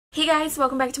Hey guys,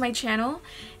 welcome back to my channel.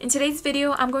 In today's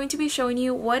video, I'm going to be showing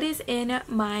you what is in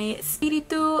my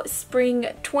Spiritu Spring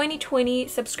 2020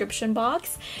 subscription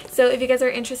box. So if you guys are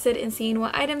interested in seeing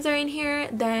what items are in here,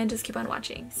 then just keep on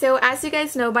watching. So as you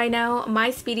guys know by now, my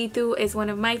Spiritu is one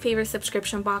of my favorite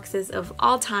subscription boxes of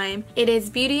all time. It is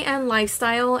beauty and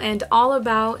lifestyle and all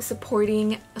about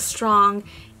supporting a strong,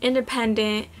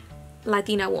 independent,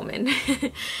 Latina woman.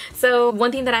 So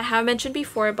one thing that I have mentioned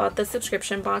before about the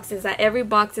subscription box is that every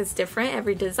box is different,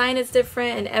 every design is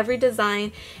different, and every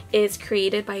design is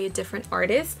created by a different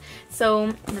artist. So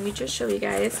let me just show you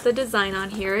guys the design on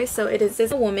here. So it is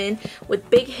this woman with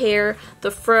big hair,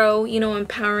 the fro, you know,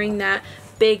 empowering that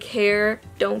big hair,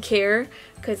 don't care,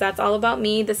 because that's all about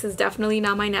me. This is definitely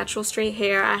not my natural straight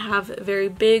hair. I have very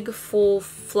big, full,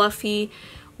 fluffy,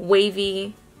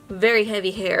 wavy, very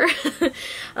heavy hair.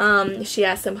 She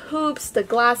has some hoops, the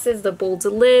glasses, the bold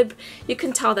lip. You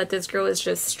can tell that this girl is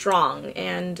just strong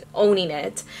and owning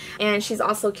it. And she's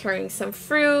also carrying some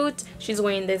fruit. She's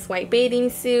wearing this white bathing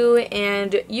suit,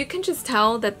 and you can just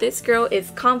tell that this girl is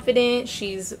confident.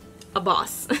 She's a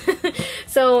boss.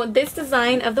 So this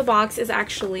design of the box is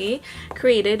actually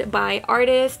created by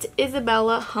artist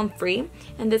Isabella Humphrey,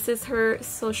 and this is her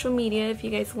social media if you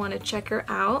guys want to check her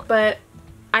out. But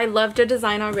I love the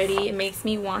design already. It makes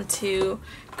me want to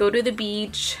go to the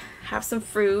beach, have some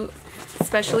fruit,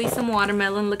 especially some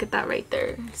watermelon. Look at that right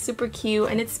there. Super cute,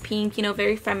 and it's pink, you know,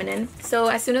 very feminine. So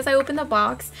as soon as I open the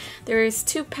box, there's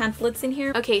two pamphlets in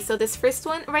here. Okay, so this first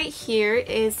one right here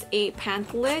is a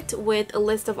pamphlet with a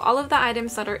list of all of the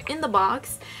items that are in the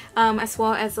box, as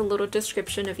well as a little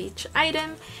description of each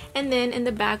item. And then in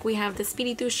the back we have the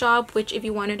Spiritu shop, which if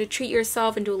you wanted to treat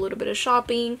yourself and do a little bit of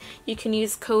shopping, you can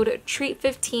use code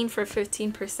TREAT15 for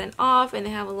 15% off, and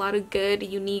they have a lot of good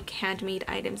unique handmade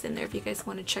items in there if you guys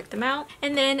want to check them out.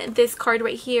 And then this card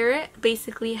right here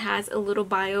basically has a little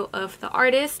bio of the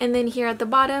artist, and then here at the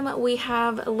bottom we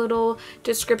have a little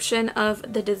description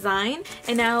of the design.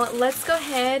 And now let's go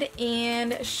ahead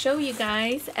and show you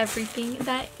guys everything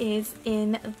that is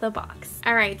in the box.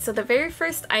 Alright, so the very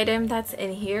first item that's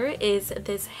in here is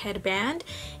this headband,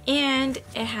 and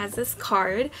it has this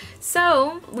card.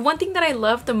 So one thing that I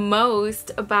love the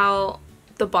most about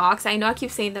the box, I know I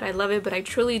keep saying that I love it, but I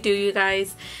truly do, you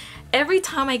guys. Every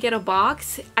time I get a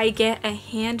box, I get a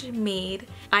handmade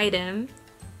item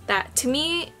that to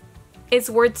me is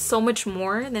worth so much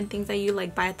more than things that you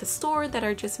like buy at the store that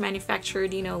are just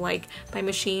manufactured, you know, like by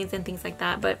machines and things like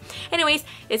that. But anyways,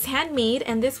 it's handmade,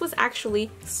 and this was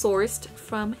actually sourced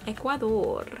from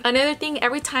Ecuador. Another thing,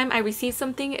 every time I receive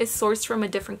something is sourced from a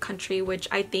different country, which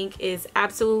I think is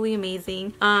absolutely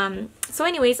amazing. So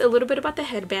anyways, a little bit about the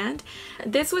headband.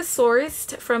 This was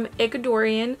sourced from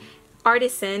Ecuadorian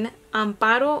artisan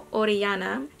Amparo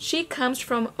Orellana. She comes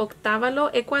from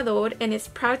Octavalo, Ecuador, and is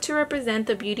proud to represent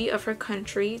the beauty of her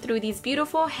country through these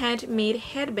beautiful handmade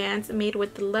headbands made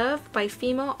with love by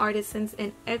female artisans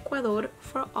in Ecuador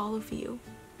for all of you.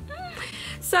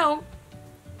 So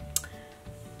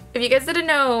if you guys didn't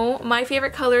know, my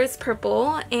favorite color is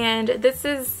purple, and this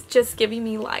is just giving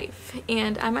me life.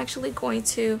 And I'm actually going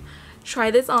to try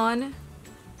this on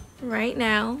right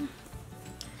now.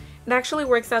 It actually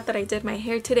works out that I did my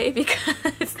hair today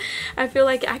because I feel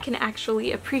like I can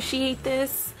actually appreciate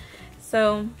this.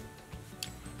 So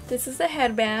this is the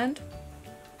headband.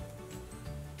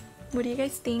 What do you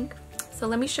guys think? So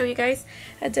let me show you guys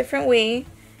a different way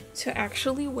to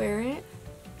actually wear it.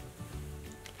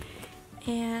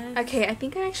 And okay, I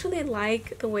think I actually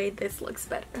like the way this looks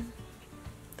better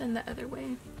than the other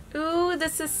way. Ooh,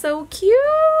 this is so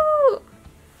cute!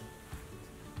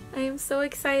 I am so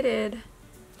excited.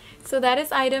 So that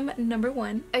is item number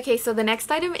one. Okay, so the next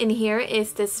item in here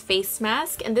is this face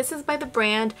mask, and this is by the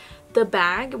brand Tote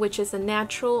Bag, which is a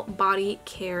natural body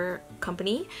care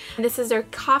company. And this is their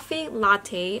Coffee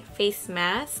Latte face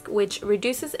mask, which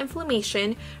reduces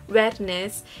inflammation,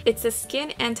 redness. It's a skin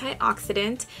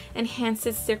antioxidant,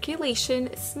 enhances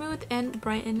circulation, smooth and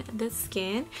brighten the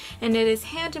skin. And it is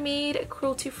handmade,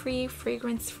 cruelty-free,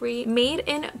 fragrance-free, made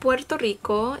in Puerto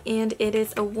Rico, and it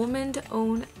is a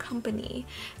woman-owned company.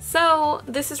 So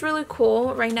this is really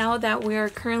cool right now that we are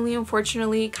currently,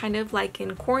 unfortunately, kind of like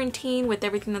in quarantine with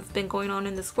everything that's been going on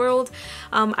in this world.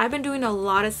 I've been doing a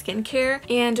lot of skincare,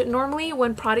 and normally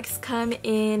when products come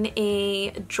in a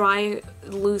dry,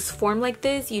 loose form like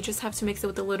this, you just have to mix it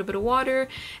with a little bit of water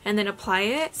and then apply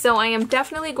it. So I am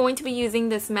definitely going to be using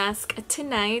this mask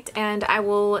tonight, and I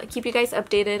will keep you guys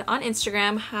updated on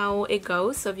Instagram how it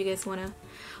goes. So if you guys want to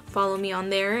follow me on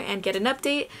there and get an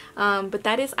update. But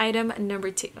that is item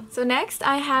number 2. So next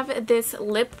I have this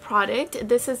lip product.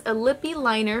 This is a Lippie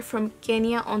liner from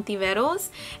Kenia Ontiveros,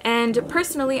 and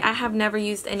personally I have never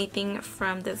used anything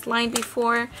from this line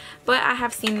before, but I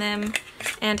have seen them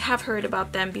and have heard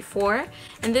about them before.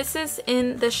 And this is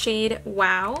in the shade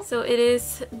Wow. So it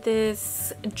is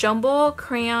this jumbo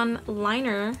crayon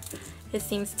liner, it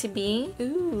seems to be.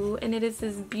 Ooh, and it is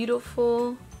this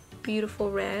beautiful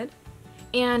red.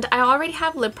 And I already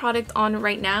have lip product on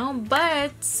right now,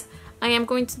 but I am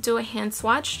going to do a hand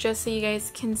swatch just so you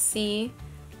guys can see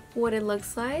what it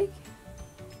looks like.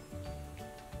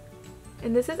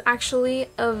 And this is actually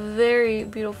a very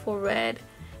beautiful red.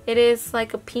 It is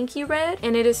like a pinky red,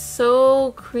 and it is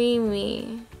so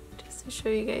creamy. Just to show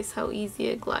you guys how easy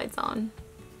it glides on.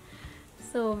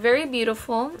 So very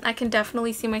beautiful. I can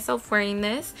definitely see myself wearing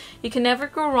this. You can never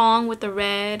go wrong with the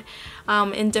red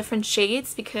in different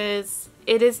shades, because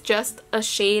it is just a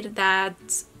shade that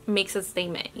makes a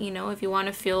statement. You know, if you want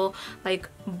to feel like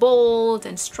bold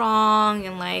and strong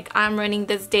and like I'm running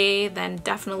this day, then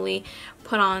definitely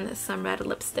put on some red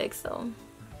lipstick. So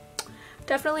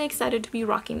definitely excited to be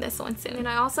rocking this one soon. And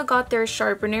I also got their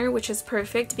sharpener, which is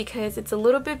perfect because it's a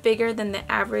little bit bigger than the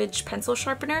average pencil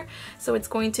sharpener, so it's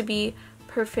going to be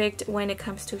perfect when it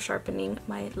comes to sharpening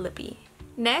my lippy.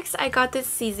 Next, I got this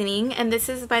seasoning, and this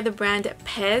is by the brand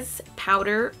PEZ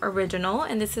Powder Original,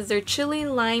 and this is their chili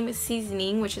lime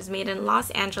seasoning, which is made in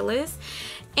Los Angeles,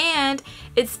 and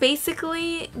it's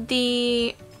basically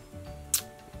the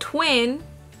twin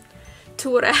to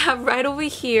what I have right over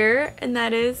here, and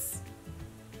that is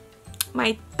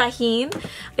my tajin.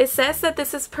 It says that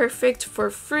this is perfect for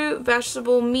fruit,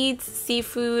 vegetable, meats,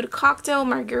 seafood, cocktail,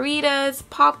 margaritas,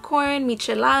 popcorn,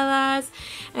 micheladas,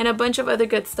 and a bunch of other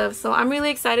good stuff. So I'm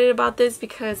really excited about this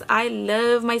because I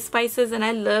love my spices and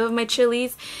I love my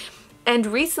chilies. And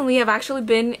recently I've actually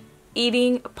been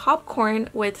eating popcorn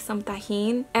with some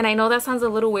tajin, and I know that sounds a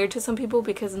little weird to some people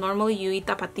because normally you eat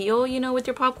tapatio, you know, with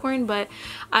your popcorn, but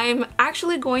I'm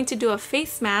actually going to do a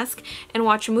face mask and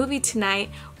watch a movie tonight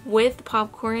with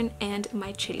popcorn and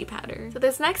my chili powder. So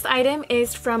this next item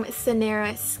is from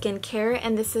Sanara Skincare,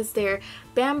 and this is their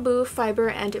bamboo fiber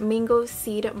and mango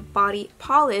seed body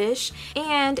polish,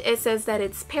 and it says that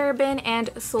it's paraben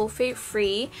and sulfate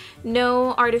free,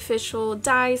 no artificial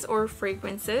dyes or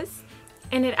fragrances,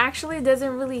 and it actually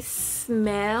doesn't really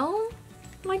smell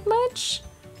like much,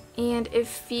 and it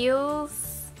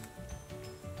feels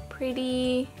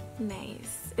pretty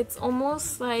nice. It's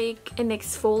almost like an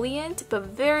exfoliant, but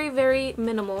very, very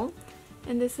minimal.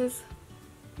 And this is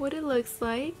what it looks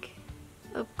like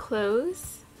up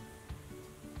close.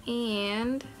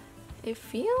 And it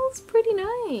feels pretty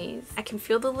nice. I can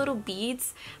feel the little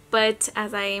beads, but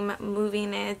as I'm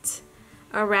moving it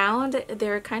around,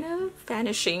 they're kind of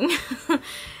vanishing.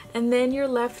 And then you're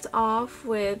left off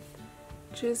with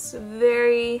just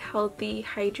very healthy,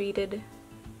 hydrated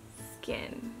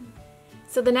skin.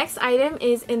 So the next item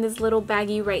is in this little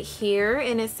baggie right here,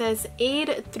 and it says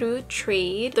Aid Through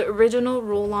Trade, the original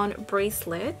roll-on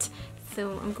bracelet.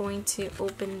 So I'm going to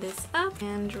open this up,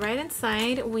 and right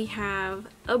inside we have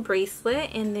a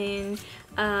bracelet and then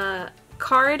a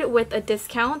card with a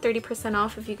discount, 30%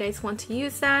 off if you guys want to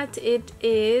use that. It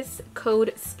is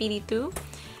code SPIRITÚ.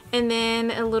 And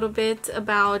then a little bit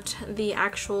about the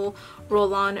actual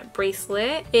roll-on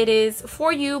bracelet. It is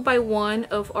for you by one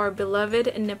of our beloved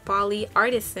Nepali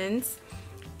artisans.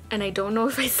 And I don't know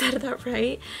if I said that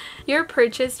right. Your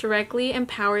purchase directly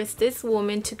empowers this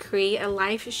woman to create a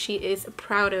life she is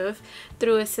proud of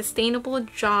through a sustainable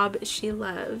job she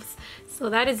loves. So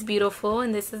that is beautiful,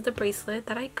 and this is the bracelet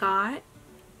that I got.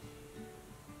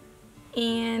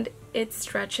 And it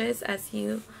stretches as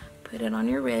you put it on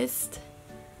your wrist.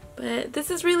 But this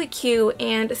is really cute,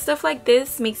 and stuff like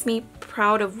this makes me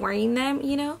proud of wearing them,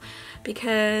 you know,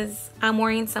 because I'm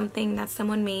wearing something that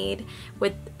someone made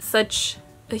with such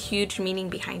a huge meaning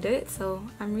behind it. So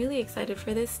I'm really excited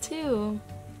for this too.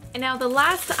 And now the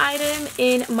last item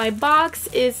in my box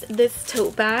is this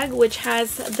tote bag, which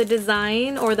has the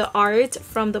design or the art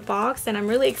from the box, and I'm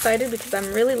really excited because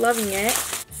I'm really loving it.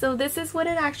 So this is what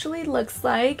it actually looks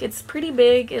like. It's pretty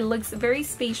big. It looks very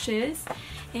spacious.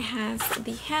 It has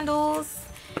the handles,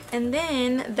 and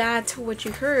then that what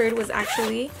you heard was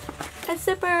actually a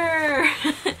zipper.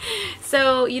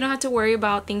 So you don't have to worry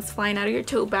about things flying out of your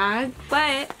tote bag.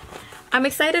 But I'm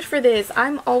excited for this.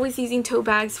 I'm always using tote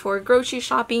bags for grocery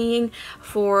shopping,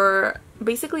 for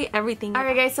basically everything.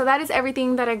 Alright guys, so that is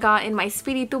everything that I got in my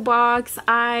Spiritu box.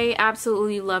 I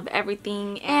absolutely love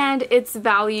everything, and it's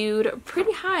valued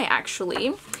pretty high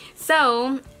actually.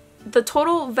 So the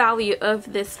total value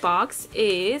of this box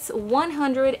is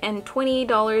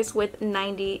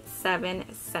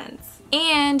 $120.97.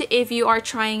 And if you are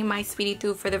trying my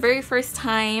Spiritu for the very first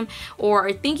time or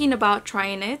are thinking about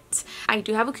trying it, I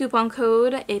do have a coupon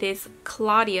code. It is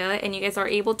Claudia, and you guys are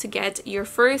able to get your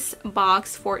first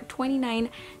box for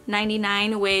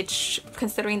 $29.99, which,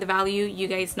 considering the value, you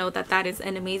guys know that that is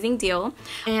an amazing deal.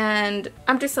 And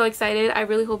I'm just so excited. I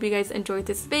really hope you guys enjoyed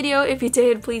this video. If you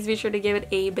did, please be sure to give it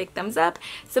a big thumbs up.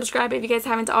 Subscribe if you guys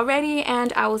haven't already,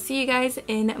 and I will see you guys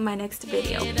in my next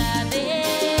video.